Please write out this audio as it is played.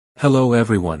Hello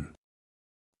everyone.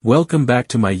 Welcome back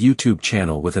to my YouTube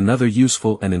channel with another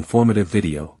useful and informative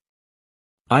video.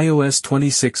 iOS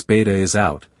 26 beta is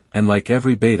out, and like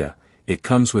every beta, it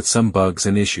comes with some bugs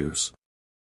and issues.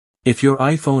 If your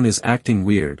iPhone is acting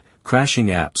weird, crashing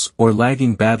apps, or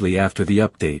lagging badly after the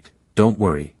update, don't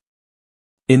worry.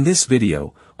 In this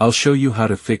video, I'll show you how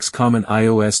to fix common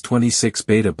iOS 26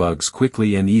 beta bugs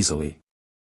quickly and easily.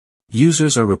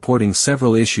 Users are reporting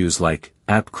several issues like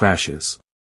app crashes,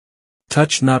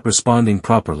 touch not responding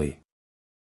properly,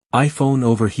 iPhone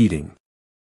overheating,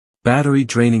 battery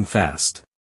draining fast,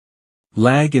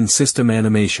 lag in system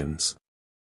animations,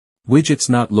 widgets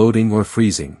not loading or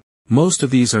freezing. Most of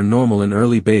these are normal in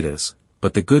early betas,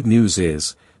 but the good news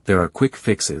is, there are quick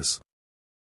fixes.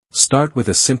 Start with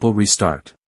a simple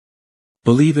restart.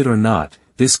 Believe it or not,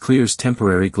 this clears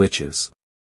temporary glitches.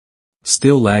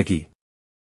 Still laggy?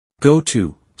 Go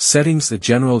to Settings, the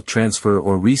General Transfer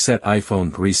or Reset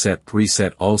iPhone.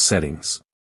 Reset all settings.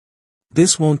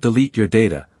 This won't delete your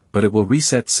data, but it will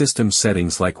reset system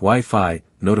settings like Wi-Fi,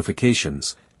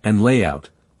 notifications, and layout,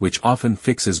 which often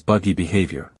fixes buggy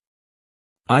behavior.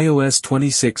 iOS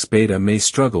 26 beta may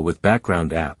struggle with background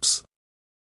apps.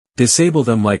 Disable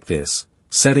them like this: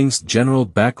 Settings, General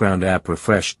Background App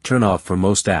Refresh, turn off for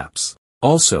most apps.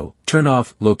 Also, turn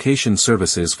off location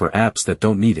services for apps that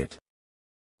don't need it.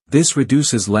 This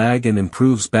reduces lag and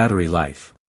improves battery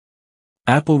life.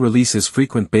 Apple releases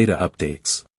frequent beta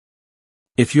updates.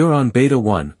 If you're on beta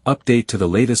 1, update to the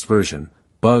latest version,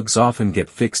 bugs often get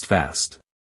fixed fast.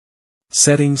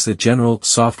 Settings, the General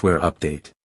Software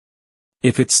Update.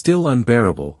 If it's still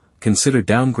unbearable, consider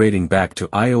downgrading back to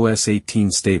iOS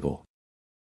 18 stable.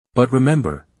 But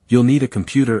remember, you'll need a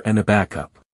computer and a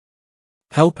backup.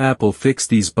 Help Apple fix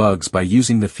these bugs by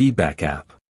using the Feedback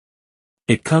app.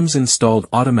 It comes installed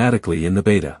automatically in the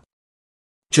beta.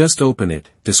 Just open it,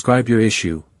 describe your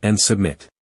issue, and submit.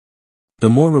 The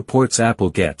more reports Apple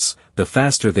gets, the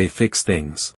faster they fix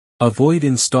things. Avoid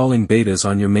installing betas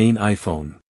on your main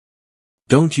iPhone.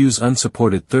 Don't use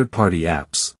unsupported third-party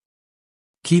apps.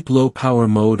 Keep low power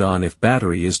mode on if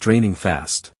battery is draining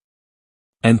fast.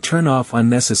 And turn off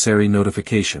unnecessary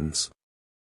notifications.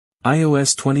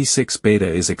 iOS 26 beta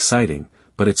is exciting,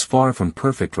 but it's far from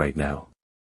perfect right now.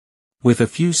 With a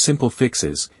few simple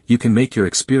fixes, you can make your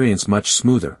experience much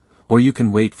smoother, or you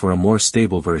can wait for a more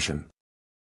stable version.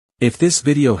 If this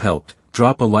video helped,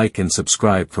 drop a like and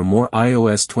subscribe for more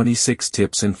iOS 26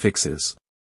 tips and fixes.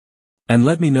 And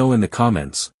let me know in the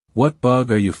comments, what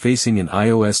bug are you facing in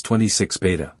iOS 26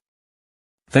 beta?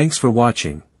 Thanks for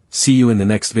watching, see you in the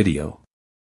next video.